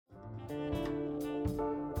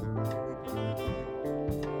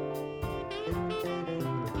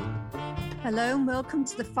Hello and welcome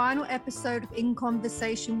to the final episode of In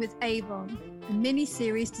Conversation with Avon, a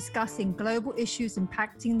mini-series discussing global issues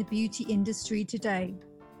impacting the beauty industry today.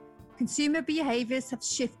 Consumer behaviors have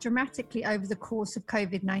shifted dramatically over the course of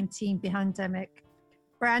COVID-19 pandemic.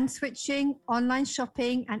 Brand switching, online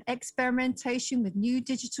shopping, and experimentation with new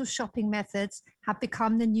digital shopping methods have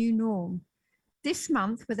become the new norm. This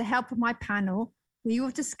month, with the help of my panel, we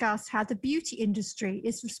will discuss how the beauty industry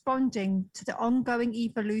is responding to the ongoing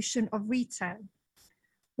evolution of retail.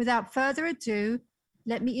 Without further ado,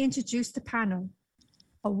 let me introduce the panel.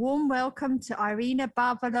 A warm welcome to Irina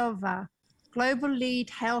Barbalova, Global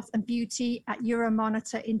Lead Health and Beauty at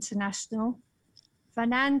Euromonitor International,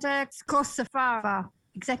 Fernanda Skosafava,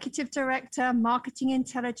 Executive Director, Marketing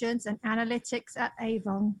Intelligence and Analytics at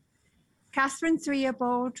Avon, Catherine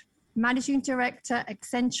Theobald, Managing Director,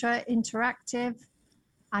 Accenture Interactive,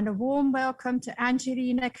 and a warm welcome to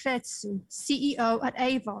Angelina Crețu, CEO at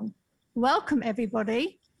Avon. Welcome,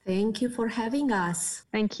 everybody. Thank you for having us.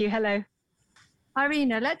 Thank you. Hello.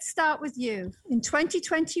 Irina, let's start with you. In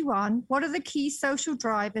 2021, what are the key social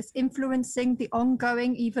drivers influencing the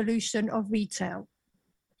ongoing evolution of retail?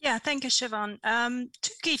 Yeah, thank you, Siobhan.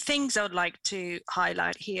 Two key things I would like to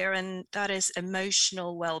highlight here, and that is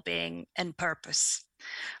emotional well-being and purpose.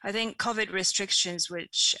 I think COVID restrictions,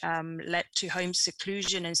 which led to home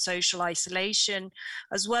seclusion and social isolation,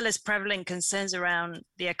 as well as prevalent concerns around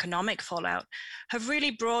the economic fallout, have really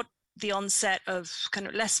brought the onset of kind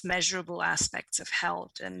of less measurable aspects of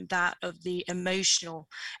health and that of the emotional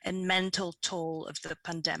and mental toll of the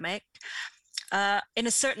pandemic. In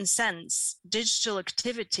a certain sense, digital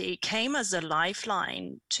activity came as a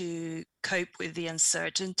lifeline to cope with the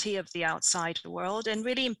uncertainty of the outside world and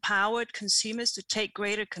really empowered consumers to take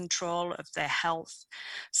greater control of their health,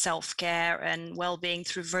 self-care, and well-being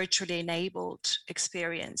through virtually enabled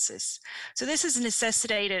experiences. So this has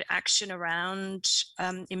necessitated action around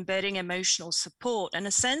embedding emotional support and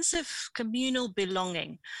a sense of communal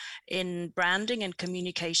belonging in branding and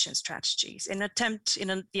communication strategies in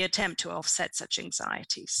the attempt to offset such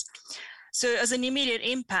anxieties. So as an immediate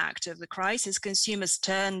impact of the crisis, consumers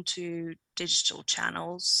turn to digital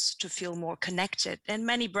channels to feel more connected. And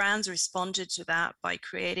many brands responded to that by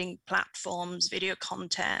creating platforms, video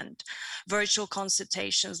content, virtual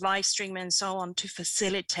consultations, live streaming, and so on to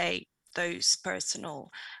facilitate those personal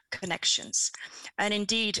connections. And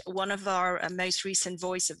indeed, one of our most recent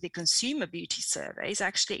Voice of the Consumer Beauty surveys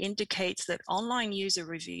actually indicates that online user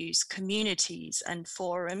reviews, communities, and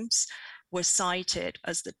forums were cited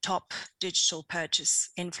as the top digital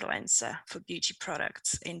purchase influencer for beauty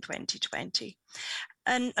products in 2020.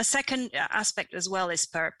 And a second aspect as well is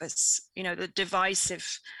purpose. You know, the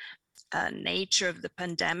divisive nature of the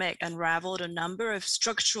pandemic unraveled a number of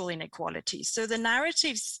structural inequalities. So the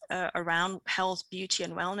narratives around health, beauty,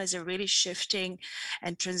 and wellness are really shifting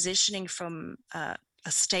and transitioning from a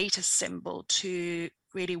status symbol to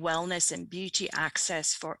really wellness and beauty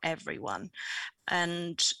access for everyone.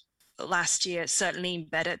 And last year certainly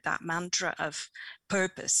embedded that mantra of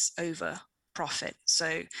purpose over profit.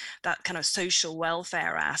 So that kind of social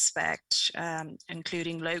welfare aspect,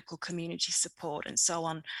 including local community support and so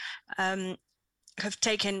on, have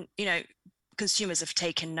taken, consumers have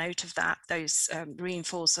taken note of that, those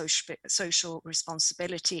reinforced social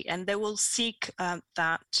responsibility, and they will seek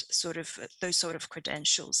those sort of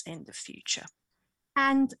credentials in the future.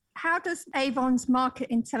 And how does Avon's market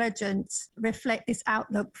intelligence reflect this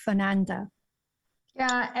outlook, Fernanda?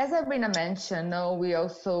 Yeah, as Irina mentioned, we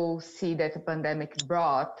also see that the pandemic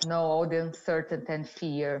brought all the uncertainty and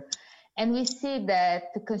fear. And we see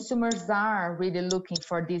that the consumers are really looking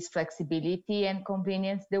for this flexibility and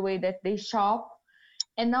convenience the way that they shop.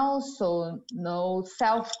 And also,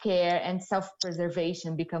 self-care and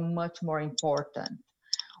self-preservation become much more important.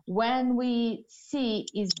 When we see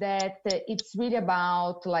is that it's really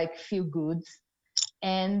about feel goods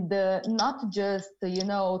and not just,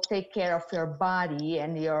 take care of your body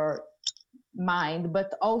and your mind,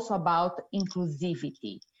 but also about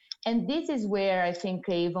inclusivity. And this is where I think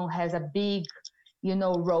Avon has a big,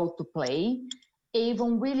 role to play.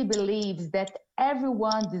 Avon really believes that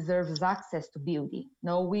everyone deserves access to beauty.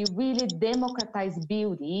 We really democratize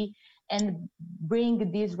beauty and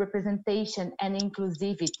bring this representation and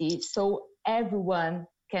inclusivity so everyone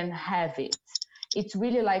can have it. It's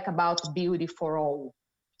really about beauty for all.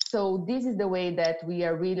 So this is the way that we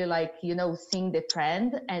are really seeing the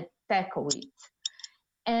trend and tackle it.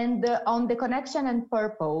 And on the connection and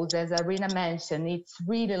purpose, as Irina mentioned, it's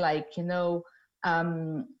really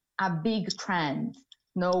a big trend.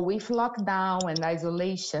 With lockdown and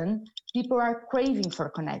isolation, people are craving for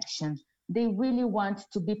connection. They really want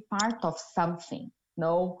to be part of something,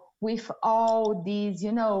 with all these,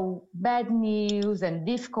 bad news and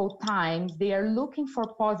difficult times, they are looking for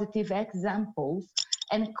positive examples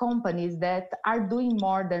and companies that are doing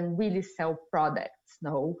more than really sell products,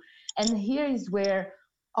 no? And here is where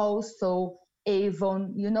also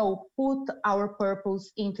Avon, put our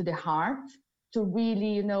purpose into the heart to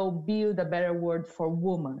really, build a better world for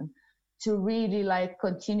women, to really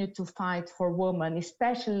continue to fight for women,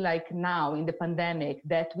 especially now in the pandemic,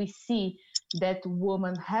 that we see that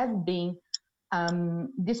women have been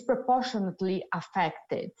disproportionately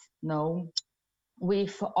affected,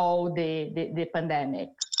 with all the pandemic.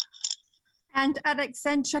 And at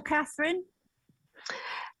Accenture, Catherine?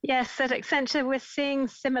 Yes, at Accenture, we're seeing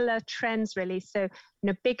similar trends, really. So,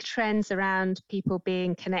 big trends around people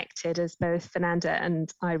being connected, as both Fernanda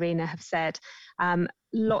and Irina have said.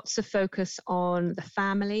 Lots of focus on the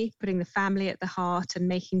family, putting the family at the heart and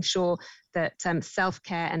making sure that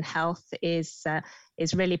self-care and health is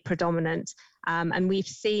really predominant. And we've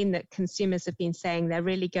seen that consumers have been saying they're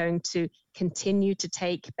really going to continue to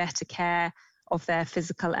take better care of their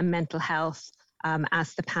physical and mental health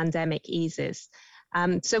as the pandemic eases.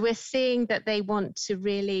 So we're seeing that they want to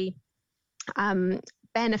really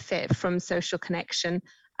benefit from social connection,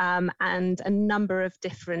 and a number of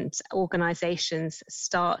different organizations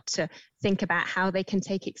start to think about how they can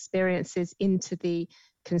take experiences into the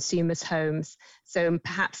consumers' homes. So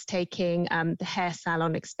perhaps taking the hair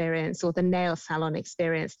salon experience or the nail salon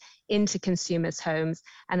experience into consumers' homes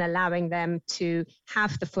and allowing them to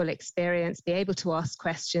have the full experience, be able to ask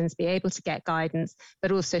questions, be able to get guidance,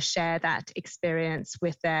 but also share that experience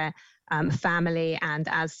with their family, and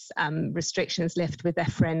as restrictions lift, with their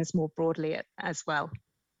friends more broadly as well.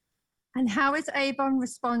 And how is Avon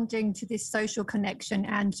responding to this social connection,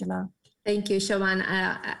 Angela? Thank you, Siobhan.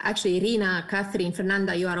 Actually, Irina, Catherine,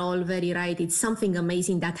 Fernanda, you are all very right. It's something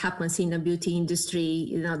amazing that happens in the beauty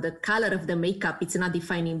industry. The color of the makeup, it's not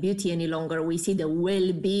defining beauty any longer. We see the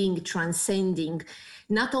well-being transcending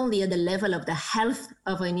not only at the level of the health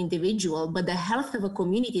of an individual, but the health of a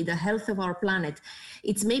community, the health of our planet.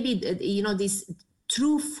 It's maybe, this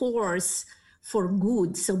true force for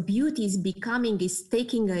good. So beauty is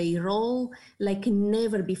taking a role like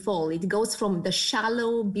never before. It goes from the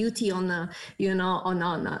shallow beauty on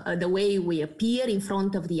the way we appear in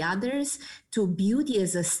front of the others, to beauty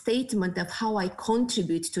as a statement of how I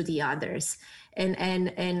contribute to the others.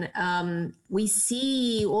 And we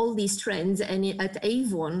see all these trends, and at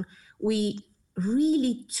Avon, we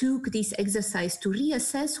really took this exercise to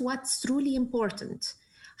reassess what's truly important.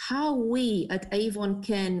 How we at Avon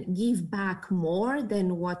can give back more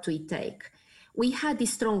than what we take. We had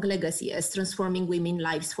this strong legacy as transforming women's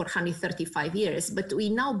lives for 135 years, but we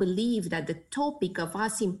now believe that the topic of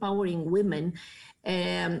us empowering women,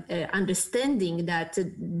 understanding that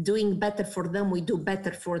doing better for them, we do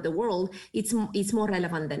better for the world, it's more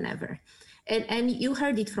relevant than ever. And you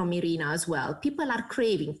heard it from Irina as well. People are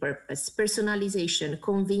craving purpose, personalization,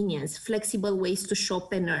 convenience, flexible ways to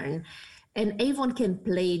shop and earn. And Avon can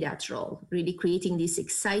play that role, really creating this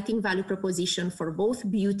exciting value proposition for both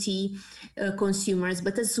beauty consumers,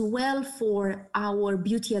 but as well for our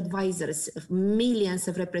beauty advisors, millions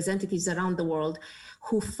of representatives around the world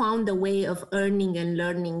who found a way of earning and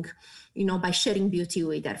learning, by sharing beauty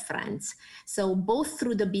with their friends. So both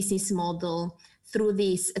through the business model, through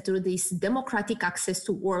this democratic access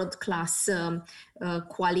to world-class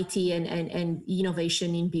quality and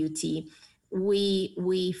innovation in beauty,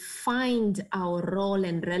 we find our role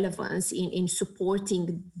and relevance in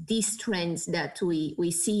supporting these trends that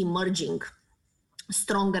we see emerging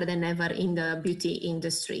stronger than ever in the beauty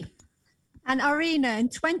industry. And Irina, in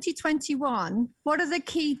 2021, what are the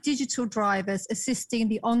key digital drivers assisting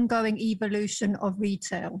the ongoing evolution of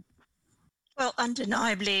retail? Well,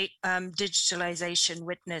 undeniably, digitalization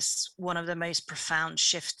witnessed one of the most profound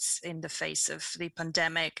shifts in the face of the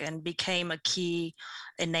pandemic and became a key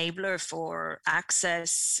enabler for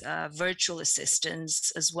access, virtual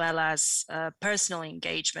assistance, as well as personal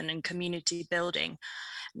engagement and community building.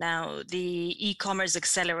 Now, the e-commerce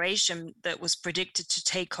acceleration that was predicted to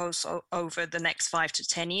take us over the next 5 to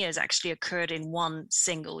 10 years actually occurred in one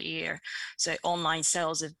single year. So online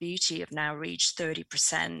sales of beauty have now reached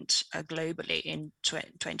 30% globally in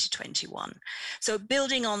 2021. So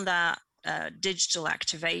building on that digital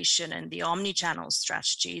activation and the omni-channel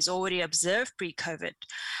strategies already observed pre-COVID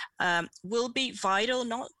will be vital,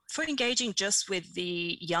 not for engaging just with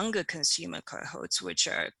the younger consumer cohorts, which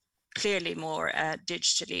are clearly more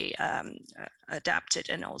digitally adapted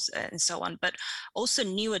and so on, but also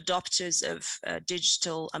new adopters of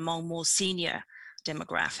digital among more senior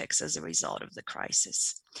demographics as a result of the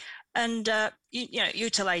crisis. And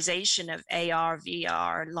utilization of AR,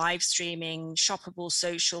 VR, live streaming, shoppable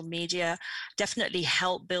social media definitely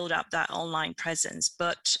help build up that online presence.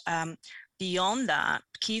 But beyond that,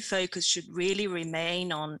 key focus should really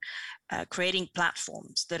remain on creating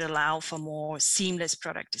platforms that allow for more seamless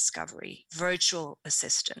product discovery, virtual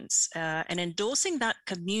assistance, and endorsing that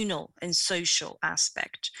communal and social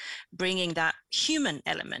aspect, bringing that human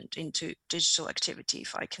element into digital activity,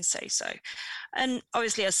 if I can say so. And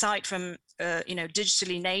obviously, aside from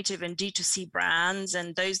digitally native and D2C brands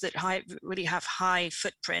and those that really have high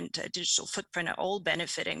footprint, digital footprint, are all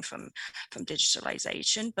benefiting from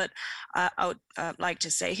digitalization. But I would like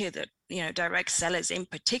to say here that direct sellers in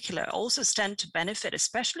particular also stand to benefit,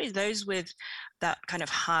 especially those with that kind of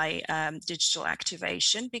high digital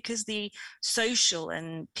activation, because the social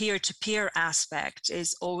and peer-to-peer aspect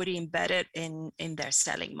is already embedded in their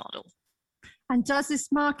selling model. And does this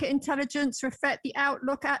market intelligence reflect the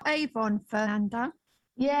outlook at Avon, Fernanda?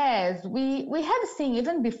 Yes, we have seen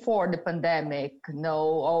even before the pandemic,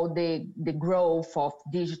 all the growth of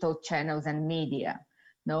digital channels and media.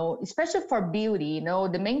 Especially for beauty,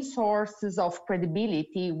 the main sources of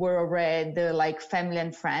credibility were already like family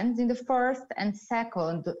and friends in the first, and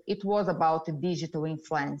second, it was about digital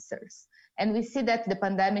influencers. And we see that the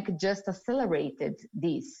pandemic just accelerated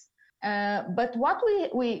this. But what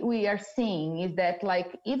we are seeing is that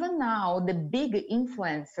like even now the big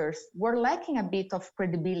influencers were lacking a bit of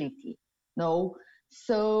credibility.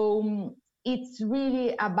 So it's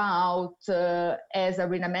really about, as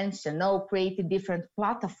Arina mentioned, create different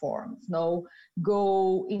platforms,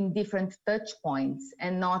 go in different touch points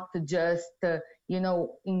and not just,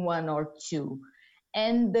 in one or two.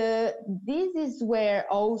 And this is where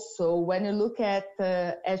also, when you look at,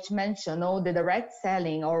 as mentioned, the direct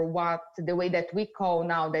selling, or the way that we call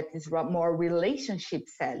now that is more relationship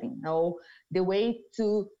selling, the way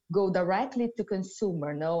to go directly to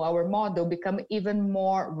consumer, our model become even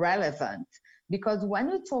more relevant. Because when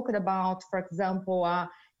we talk about, for example,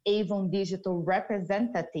 Avon digital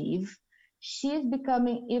representative, she's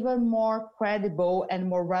becoming even more credible and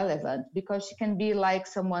more relevant, because she can be like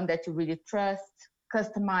someone that you really trust,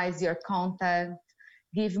 customize your content,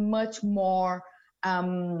 give much more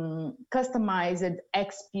customized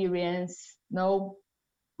experience.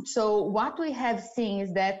 So what we have seen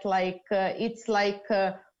is that it's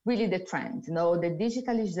really the trend, the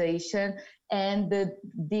digitalization and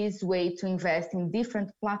this way to invest in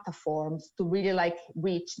different platforms to really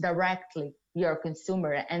reach directly your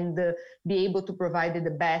consumer and be able to provide the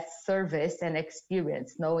best service and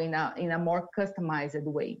experience, in a more customized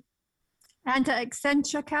way. And at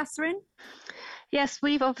Accenture, Catherine? Yes,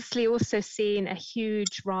 we've obviously also seen a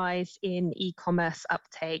huge rise in e-commerce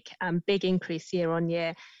uptake, big increase year on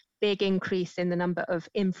year, big increase in the number of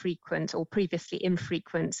infrequent or previously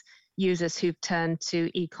infrequent users who've turned to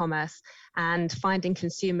e-commerce, and finding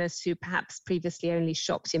consumers who perhaps previously only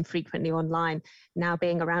shopped infrequently online now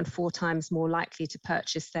being around 4 times more likely to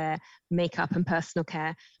purchase their makeup and personal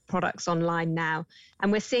care products online now.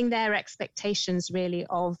 And we're seeing their expectations really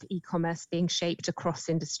of e-commerce being shaped across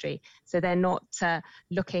industry. So they're not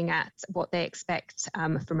looking at what they expect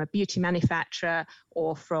from a beauty manufacturer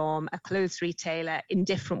or from a clothes retailer in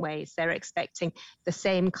different ways. They're expecting the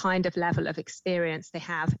same kind of level of experience they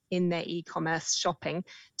have in their e-commerce shopping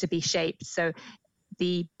to be shaped. So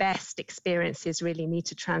the best experiences really need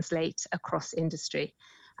to translate across industry.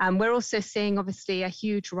 We're also seeing obviously a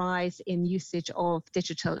huge rise in usage of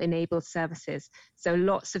digital enabled services. So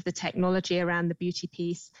lots of the technology around the beauty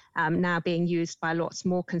piece now being used by lots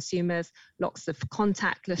more consumers, lots of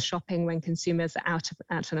contactless shopping when consumers are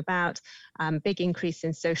out and about, big increase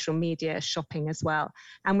in social media shopping as well.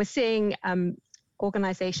 And we're seeing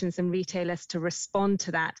organizations and retailers to respond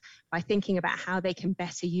to that by thinking about how they can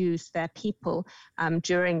better use their people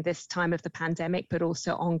during this time of the pandemic, but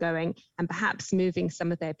also ongoing, and perhaps moving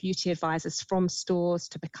some of their beauty advisors from stores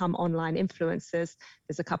to become online influencers.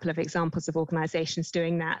 There's a couple of examples of organizations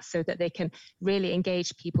doing that so that they can really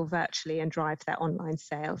engage people virtually and drive their online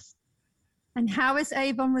sales. And how is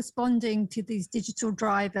Avon responding to these digital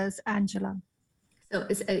drivers, Angela?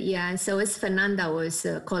 So as Fernanda was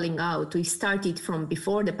calling out, we started from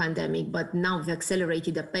before the pandemic, but now we've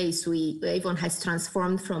accelerated the pace. Avon has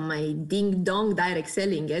transformed from a ding-dong direct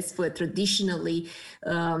selling as for traditionally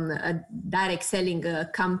a direct selling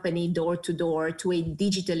company door-to-door to a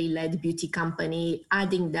digitally led beauty company,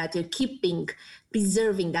 adding that,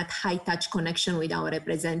 preserving that high-touch connection with our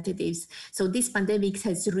representatives. So this pandemic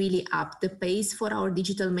has really upped the pace for our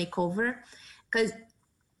digital makeover, because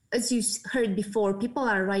as you heard before, people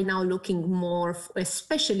are right now looking more,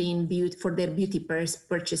 especially in beauty, for their beauty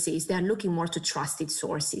purchases. They are looking more to trusted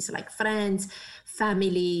sources like friends,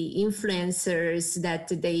 family, influencers that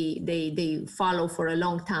they follow for a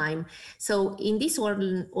long time. So in this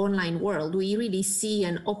online world, we really see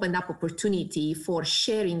an opened up opportunity for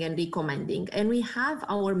sharing and recommending. And we have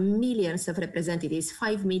our millions of representatives,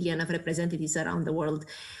 5 million of representatives around the world,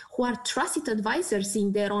 who are trusted advisors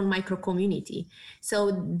in their own micro community.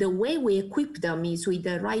 So the way we equip them is with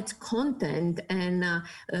the right content and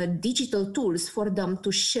digital tools for them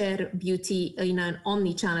to share beauty in an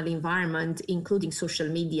omni-channel environment, including social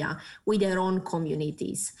media, with their own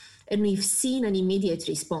communities. And we've seen an immediate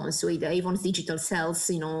response with Avon's digital sales,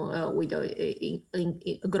 with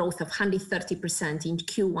a growth of 130% in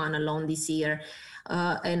Q1 alone this year.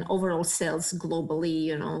 And overall sales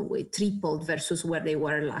globally, we tripled versus where they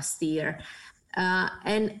were last year.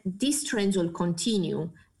 And these trends will continue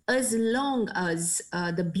as long as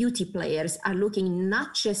the beauty players are looking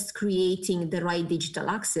not just creating the right digital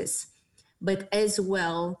access, but as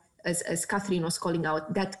well as Catherine was calling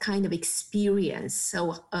out, that kind of experience.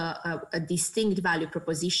 So a distinct value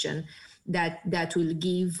proposition that will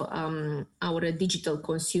give our digital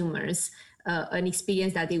consumers an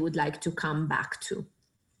experience that they would like to come back to.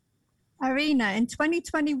 Irina, in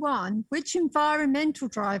 2021, which environmental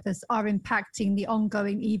drivers are impacting the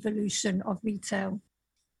ongoing evolution of retail?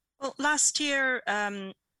 Well, last year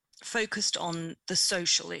focused on the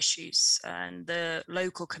social issues and the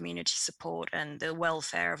local community support and the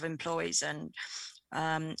welfare of employees and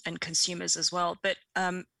consumers as well. But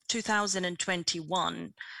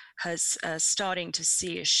 2021 has starting to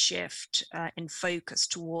see a shift in focus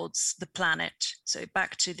towards the planet. So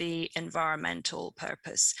back to the environmental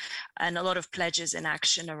purpose, and a lot of pledges in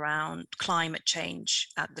action around climate change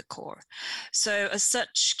at the core. So as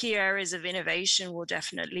such, key areas of innovation will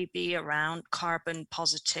definitely be around carbon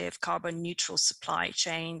positive, carbon neutral supply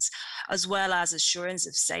chains, as well as assurance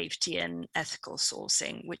of safety and ethical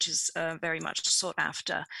sourcing, which is very much sought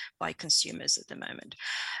after by consumers at the moment.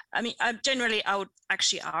 I mean, I would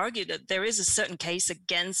actually argue that there is a certain case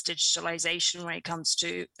against digitalization when it comes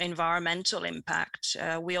to environmental impact.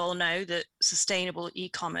 We all know that sustainable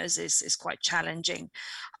e-commerce is quite challenging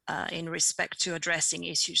in respect to addressing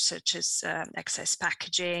issues such as excess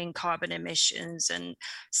packaging, carbon emissions, and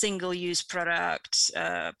single-use product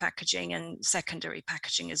packaging and secondary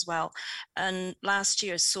packaging as well. And last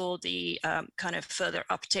year saw the kind of further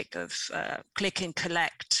uptick of click and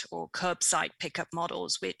collect or curbside pickup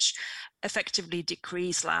models, which effectively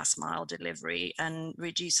decrease last mile delivery and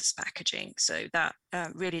reduces packaging. So that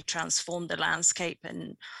really transformed the landscape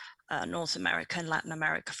in North America and Latin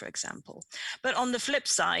America, for example. But on the flip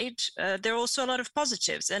side, there are also a lot of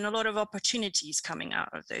positives and a lot of opportunities coming out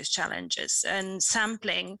of those challenges. And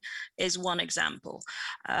sampling is one example,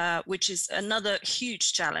 which is another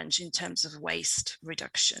huge challenge in terms of waste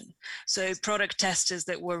reduction. So product testers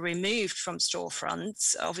that were removed from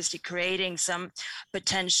storefronts, obviously creating some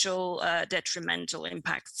potential detrimental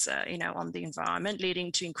impacts, on the environment,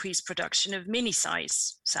 leading to increased production of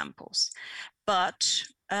mini-size samples. But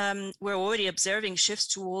we're already observing shifts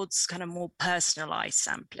towards kind of more personalized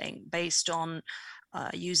sampling based on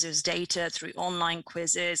users' data through online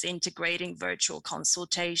quizzes, integrating virtual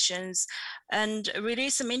consultations, and really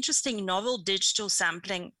some interesting novel digital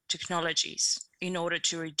sampling technologies in order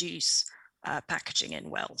to reduce packaging and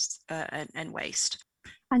waste.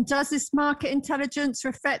 And does this market intelligence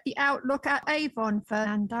reflect the outlook at Avon,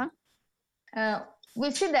 Fernanda? We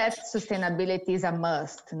see that sustainability is a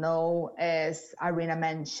must, as Irina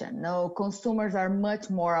mentioned. Consumers are much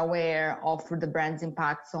more aware of the brand's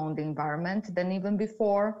impacts on the environment than even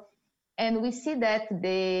before. And we see that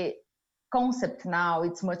the concept now,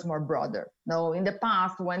 it's much more broader. In the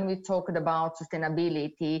past, when we talked about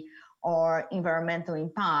sustainability or environmental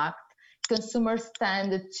impact, consumers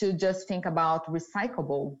tended to just think about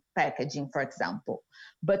recyclable packaging, for example.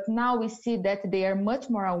 But now we see that they are much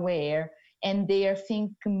more aware and they are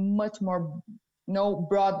thinking much more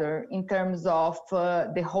broader in terms of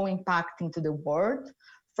the whole impact into the world,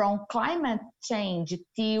 from climate change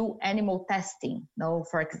to animal testing,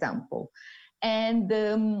 for example.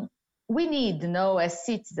 And we need, as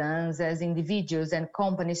citizens, as individuals and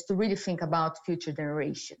companies, to really think about future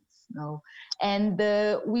generations. And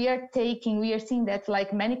we are seeing that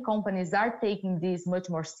like many companies are taking this much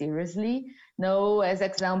more seriously. As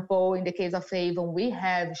example, in the case of Avon, we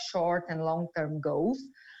have short and long-term goals,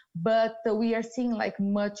 but we are seeing like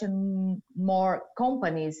much more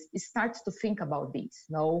companies start to think about this,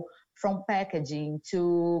 from packaging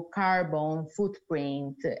to carbon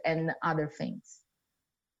footprint and other things.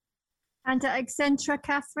 And at Accenture,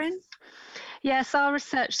 Catherine? Yes, our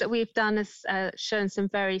research that we've done has shown some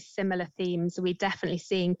very similar themes. We're definitely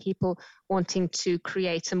seeing people wanting to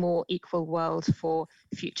create a more equal world for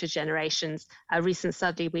future generations. A recent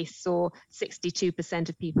study, we saw 62%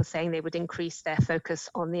 of people saying they would increase their focus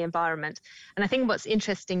on the environment. And I think what's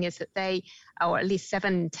interesting is that they, or at least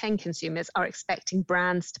 7 in 10 consumers, are expecting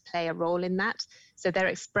brands to play a role in that. So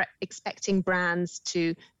they're expecting brands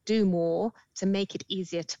to do more to make it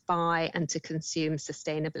easier to buy and to consume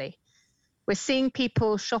sustainably. We're seeing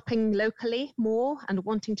people shopping locally more and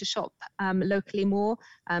wanting to shop locally more.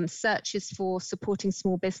 Searches for supporting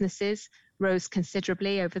small businesses rose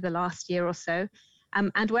considerably over the last year or so.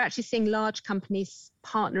 And we're actually seeing large companies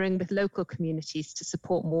partnering with local communities to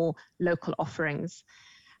support more local offerings.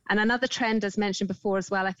 And another trend, as mentioned before as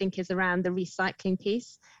well, I think is around the recycling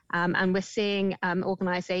piece. And we're seeing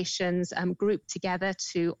organizations group together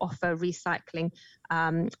to offer recycling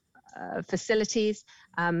facilities,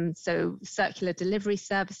 so circular delivery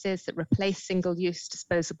services that replace single-use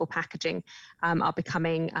disposable packaging are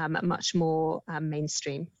becoming much more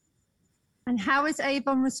mainstream. And how is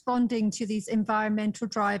Avon responding to these environmental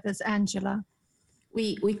drivers, Angela?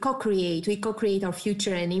 We co-create our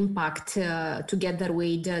future and impact together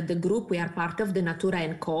with the group. We are part of the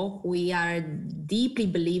Natura & Co. We are deeply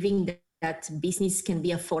believing that business can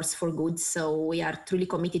be a force for good. So we are truly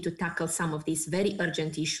committed to tackle some of these very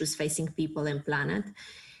urgent issues facing people and planet.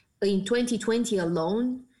 In 2020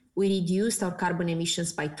 alone, we reduced our carbon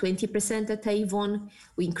emissions by 20% at Avon.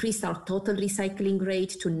 We increased our total recycling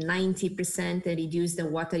rate to 90% and reduced the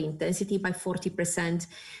water intensity by 40%.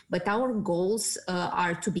 But our goals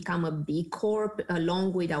are to become a B Corp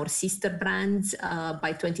along with our sister brands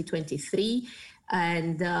by 2023.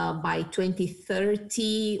 And by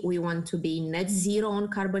 2030, we want to be net zero on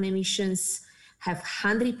carbon emissions, have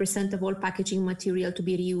 100% of all packaging material to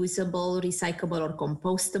be reusable, recyclable, or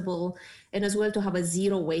compostable, and as well to have a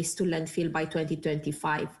zero waste to landfill by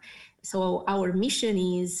 2025. So our mission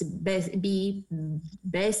is be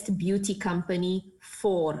best beauty company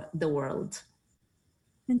for the world.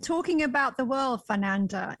 And talking about the world,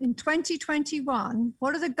 Fernanda, in 2021,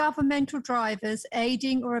 what are the governmental drivers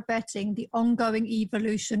aiding or abetting the ongoing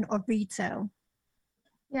evolution of retail?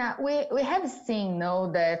 Yeah, we have seen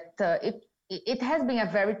that it has been a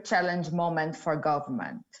very challenging moment for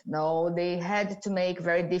government. They had to make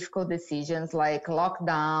very difficult decisions like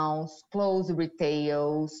lockdowns, close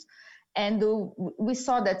retails, and we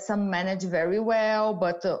saw that some managed very well,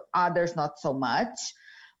 but others not so much.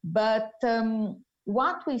 But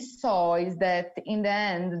what we saw is that in the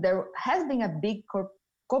end, there has been a big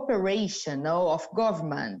cooperation of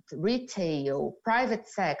government, retail, private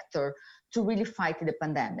sector to really fight the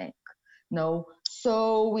pandemic.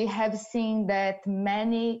 So we have seen that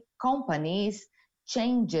many companies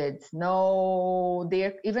changed even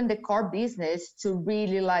the core business to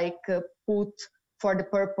really put for the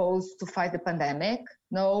purpose to fight the pandemic.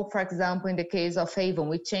 For example, in the case of Avon,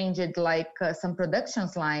 we changed some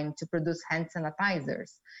productions line to produce hand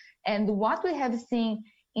sanitizers. And what we have seen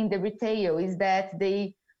in the retail is that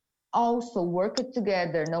they also worked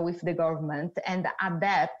together with the government and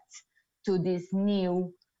adapt to this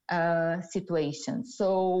new situation.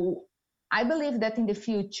 So I believe that in the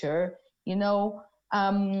future,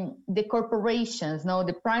 the corporations,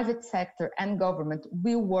 the private sector and government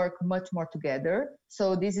will work much more together.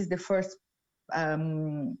 So this is the first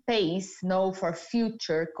pace for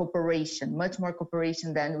future cooperation, much more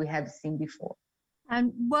cooperation than we have seen before.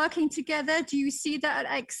 And working together, do you see that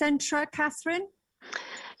at Accenture, Catherine?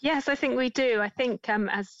 Yes, I think we do. I think,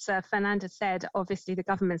 as Fernanda said, obviously the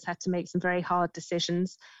government's had to make some very hard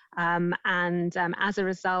decisions. And as a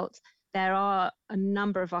result, there are a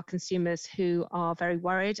number of our consumers who are very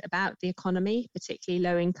worried about the economy, particularly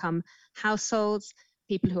low-income households,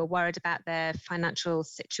 people who are worried about their financial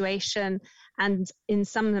situation, and in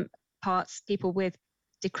some parts, people with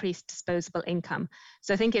decreased disposable income.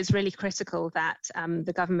 So I think it's really critical that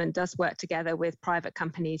the government does work together with private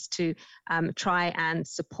companies to try and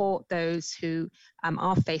support those who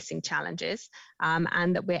are facing challenges,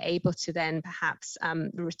 and that we're able to then perhaps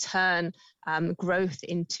return growth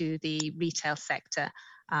into the retail sector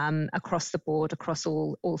across the board, across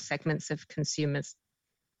all segments of consumers.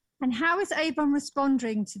 And how is Avon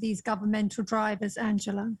responding to these governmental drivers,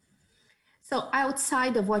 Angela? So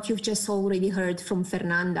outside of what you've just already heard from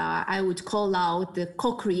Fernanda, I would call out the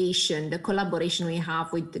co-creation, the collaboration we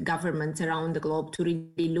have with the governments around the globe to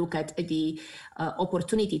really look at the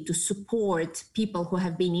opportunity to support people who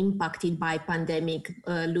have been impacted by pandemic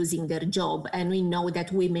losing their job. And we know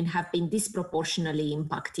that women have been disproportionately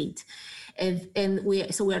impacted. And we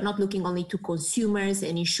are not looking only to consumers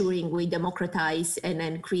and ensuring we democratize and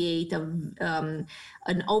then create an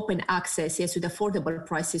open access, yes, with affordable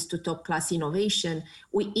prices to top class innovation.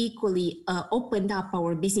 We equally opened up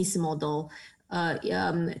our business model,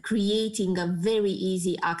 creating a very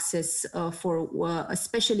easy access for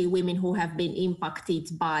especially women who have been impacted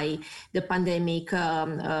by the pandemic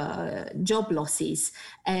job losses,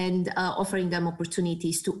 and offering them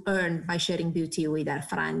opportunities to earn by sharing beauty with their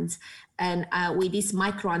friends. And with this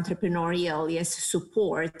micro-entrepreneurial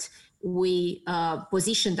support, we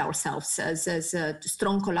positioned ourselves as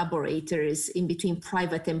strong collaborators in between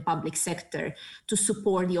private and public sector to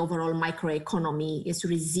support the overall microeconomy's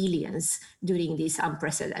resilience during these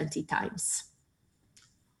unprecedented times.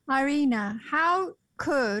 Irina, how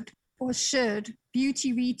could or should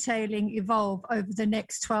beauty retailing evolve over the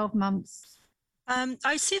next 12 months?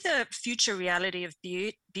 I see the future reality of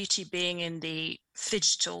beauty being in the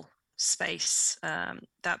phygital space,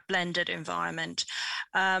 that blended environment.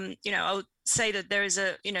 I would say that there is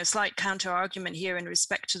a slight counter argument here in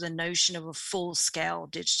respect to the notion of a full-scale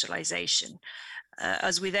digitalization.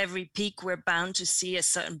 As with every peak, we're bound to see a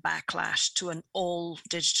certain backlash to an all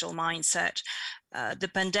digital mindset. The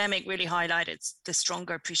pandemic really highlighted the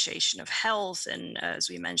stronger appreciation of health and, as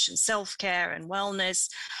we mentioned, self-care and wellness,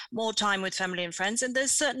 more time with family and friends, and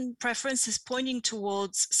there's certain preferences pointing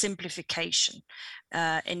towards simplification,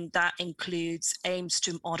 and that includes aims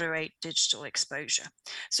to moderate digital exposure.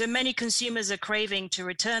 So many consumers are craving to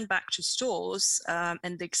return back to stores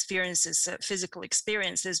and the experiences, physical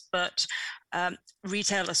experiences, but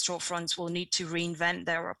retailer storefronts will need to reinvent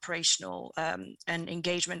their operational and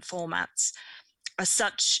engagement formats. As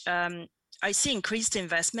such, I see increased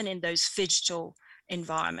investment in those phygital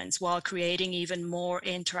environments while creating even more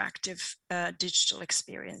interactive digital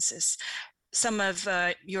experiences. Some of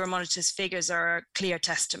Euromonitor's figures are a clear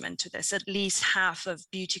testament to this. At least half of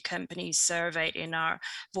beauty companies surveyed in our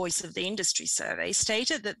Voice of the Industry survey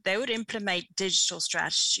stated that they would implement digital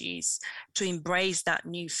strategies to embrace that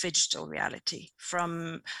new phygital reality,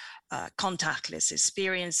 from contactless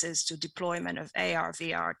experiences to deployment of AR,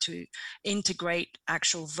 VR, to integrate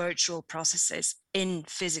actual virtual processes in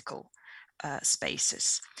physical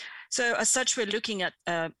spaces. So as such, we're looking at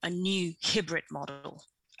a new hybrid model.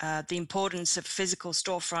 The importance of physical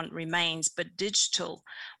storefront remains, but digital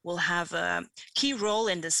will have a key role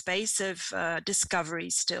in the space of discovery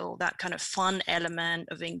still, that kind of fun element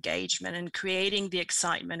of engagement and creating the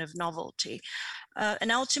excitement of novelty.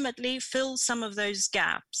 And ultimately fill some of those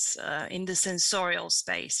gaps in the sensorial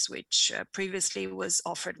space, which previously was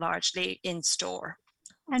offered largely in store.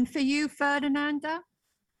 And for you, Ferdinanda?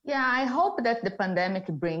 Yeah, I hope that the pandemic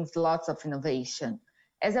brings lots of innovation.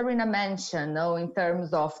 As Irina mentioned, in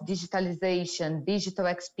terms of digitalization, digital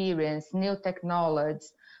experience, new technology,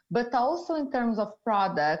 but also in terms of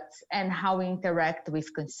products and how we interact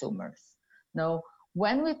with consumers.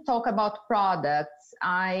 When we talk about products,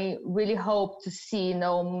 I really hope to see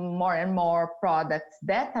more and more products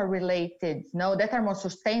that are related, that are more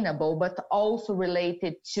sustainable, but also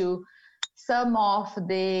related to some of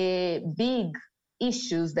the big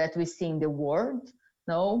issues that we see in the world.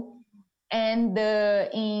 And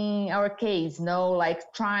in our case,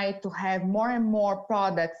 like try to have more and more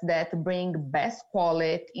products that bring best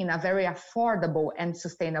quality in a very affordable and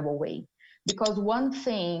sustainable way. Because one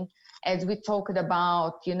thing, as we talked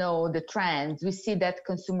about, the trends, we see that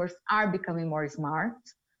consumers are becoming more smart.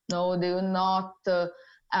 They will not,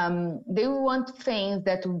 they want things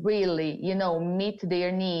that really, meet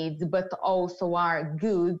their needs, but also are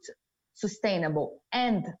good, sustainable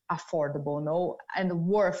and affordable, and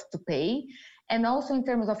worth to pay. And also in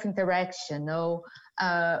terms of interaction,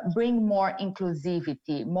 bring more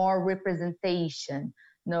inclusivity, more representation,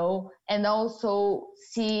 and also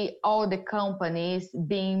see all the companies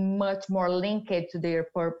being much more linked to their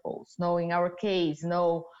purpose. In our case,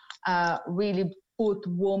 really put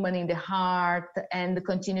women in the heart and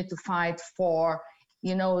continue to fight for,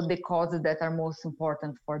 the causes that are most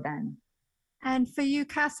important for them. And for you,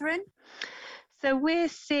 Catherine? So we're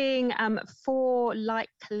seeing 4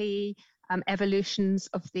 likely evolutions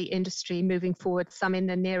of the industry moving forward, some in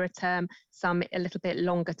the nearer term, some a little bit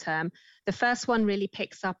longer term. The first one really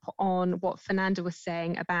picks up on what Fernanda was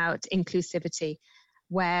saying about inclusivity,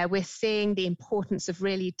 where we're seeing the importance of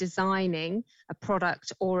really designing a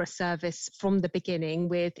product or a service from the beginning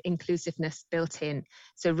with inclusiveness built in.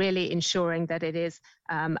 So really ensuring that it is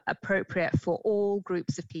appropriate for all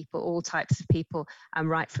groups of people, all types of people,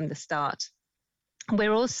 right from the start.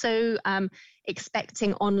 We're also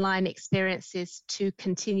expecting online experiences to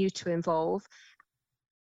continue to evolve,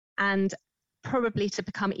 and probably to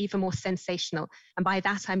become even more sensational. And by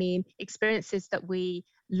that, I mean experiences that we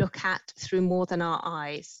look at through more than our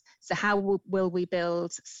eyes. So how will we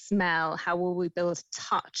build smell? How will we build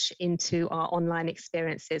touch into our online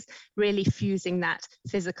experiences, really fusing that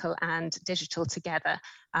physical and digital together,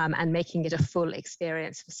 and making it a full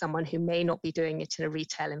experience for someone who may not be doing it in a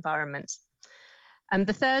retail environment. And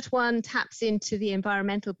the third one taps into the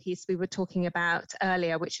environmental piece we were talking about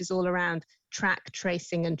earlier, which is all around track,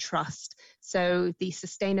 tracing, and trust. So the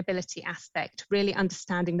sustainability aspect, really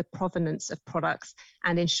understanding the provenance of products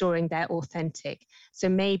and ensuring they're authentic. So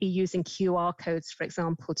maybe using QR codes, for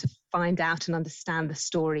example, to find out and understand the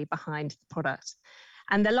story behind the product.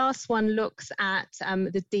 And the last one looks at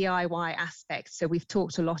the DIY aspect. So we've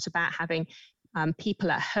talked a lot about having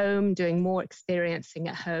people at home, doing more experiencing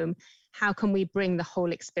at home. How can we bring the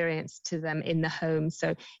whole experience to them in the home?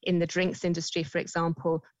 So in the drinks industry, for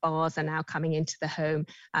example, bars are now coming into the home.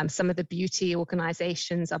 Some of the beauty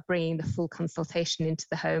organizations are bringing the full consultation into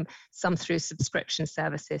the home, some through subscription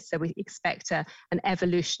services. So we expect an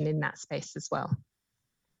evolution in that space as well.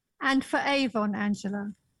 And for Avon,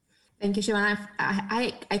 Angela. Thank you, Siobhan.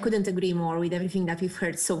 I couldn't agree more with everything that we've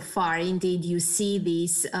heard so far. Indeed, you see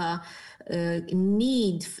this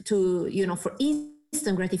need to, for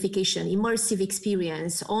instant gratification, immersive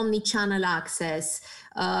experience, omni-channel access,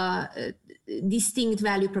 distinct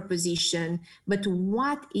value proposition. But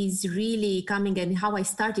what is really coming, and how I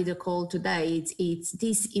started the call today, it's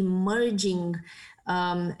this emerging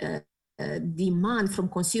demand from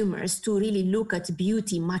consumers to really look at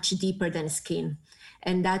beauty much deeper than skin.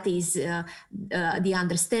 And that is the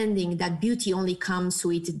understanding that beauty only comes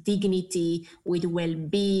with dignity, with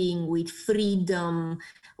well-being, with freedom,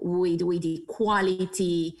 with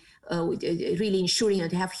equality, with really ensuring that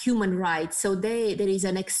they have human rights. So there is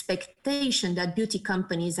an expectation that beauty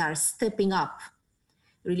companies are stepping up,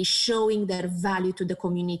 really showing their value to the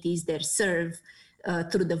communities they serve,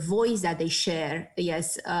 through the voice that they share,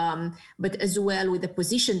 yes, but as well with the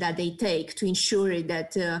position that they take to ensure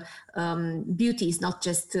that beauty is not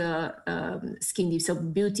just skin deep. So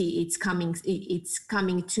beauty, it's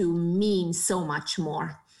coming to mean so much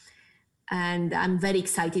more. And I'm very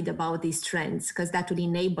excited about these trends because that will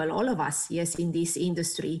enable all of us, yes, in this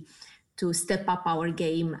industry to step up our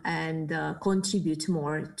game and contribute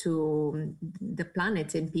more to the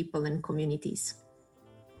planet and people and communities.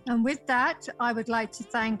 And with that, I would like to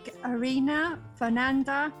thank Irina,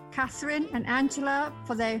 Fernanda, Catherine, and Angela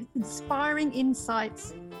for their inspiring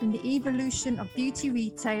insights in the evolution of beauty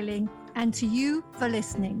retailing, and to you for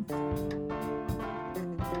listening.